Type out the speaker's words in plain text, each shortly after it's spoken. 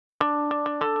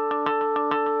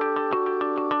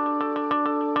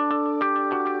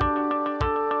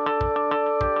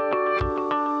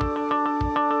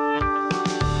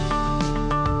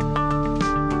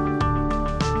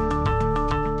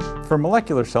For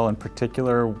molecular cell in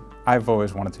particular, I've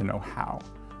always wanted to know how.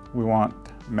 We want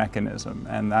mechanism,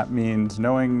 and that means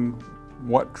knowing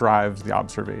what drives the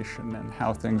observation and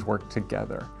how things work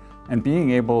together, and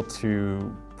being able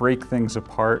to break things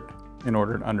apart in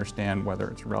order to understand whether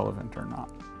it's relevant or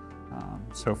not.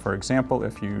 So for example,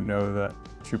 if you know that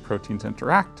two proteins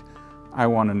interact, I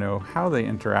want to know how they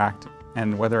interact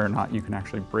and whether or not you can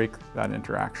actually break that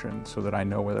interaction so that I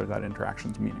know whether that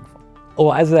interaction is meaningful.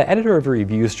 Well, as the editor of a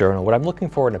reviews journal, what I'm looking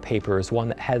for in a paper is one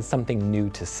that has something new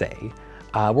to say.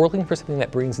 We're looking for something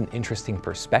that brings an interesting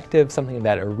perspective, something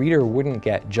that a reader wouldn't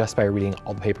get just by reading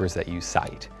all the papers that you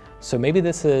cite. So maybe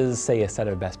this is, say, a set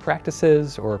of best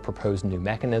practices or a proposed new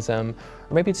mechanism,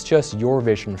 or maybe it's just your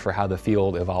vision for how the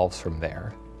field evolves from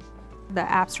there. The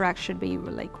abstract should be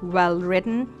well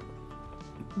written,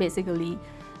 basically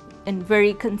in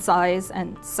very concise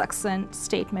and succinct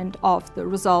statement of the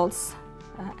results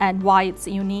and why it's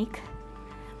unique.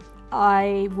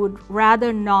 I would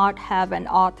rather not have an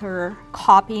author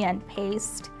copy and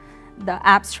paste the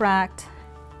abstract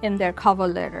in their cover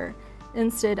letter.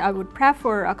 Instead, I would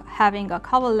prefer having a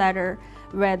cover letter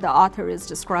where the author is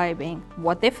describing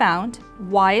what they found,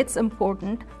 why it's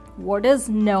important, what is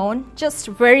known, just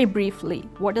very briefly,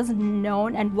 what is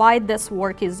known and why this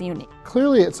work is unique.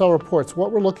 Clearly at Cell Reports,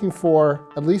 what we're looking for,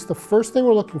 at least the first thing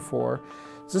we're looking for,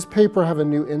 is this paper have a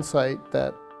new insight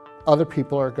that other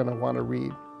people are going to want to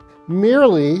read.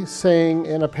 Merely saying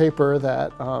in a paper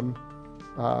that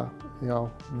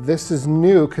this is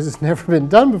new because it's never been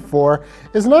done before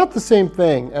is not the same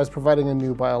thing as providing a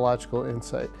new biological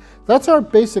insight. That's our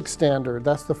basic standard.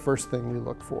 That's the first thing we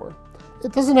look for.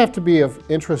 It doesn't have to be of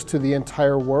interest to the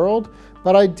entire world,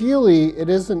 but ideally it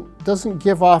doesn't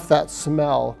give off that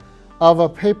smell of a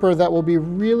paper that will be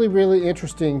really, really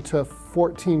interesting to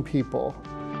 14 people.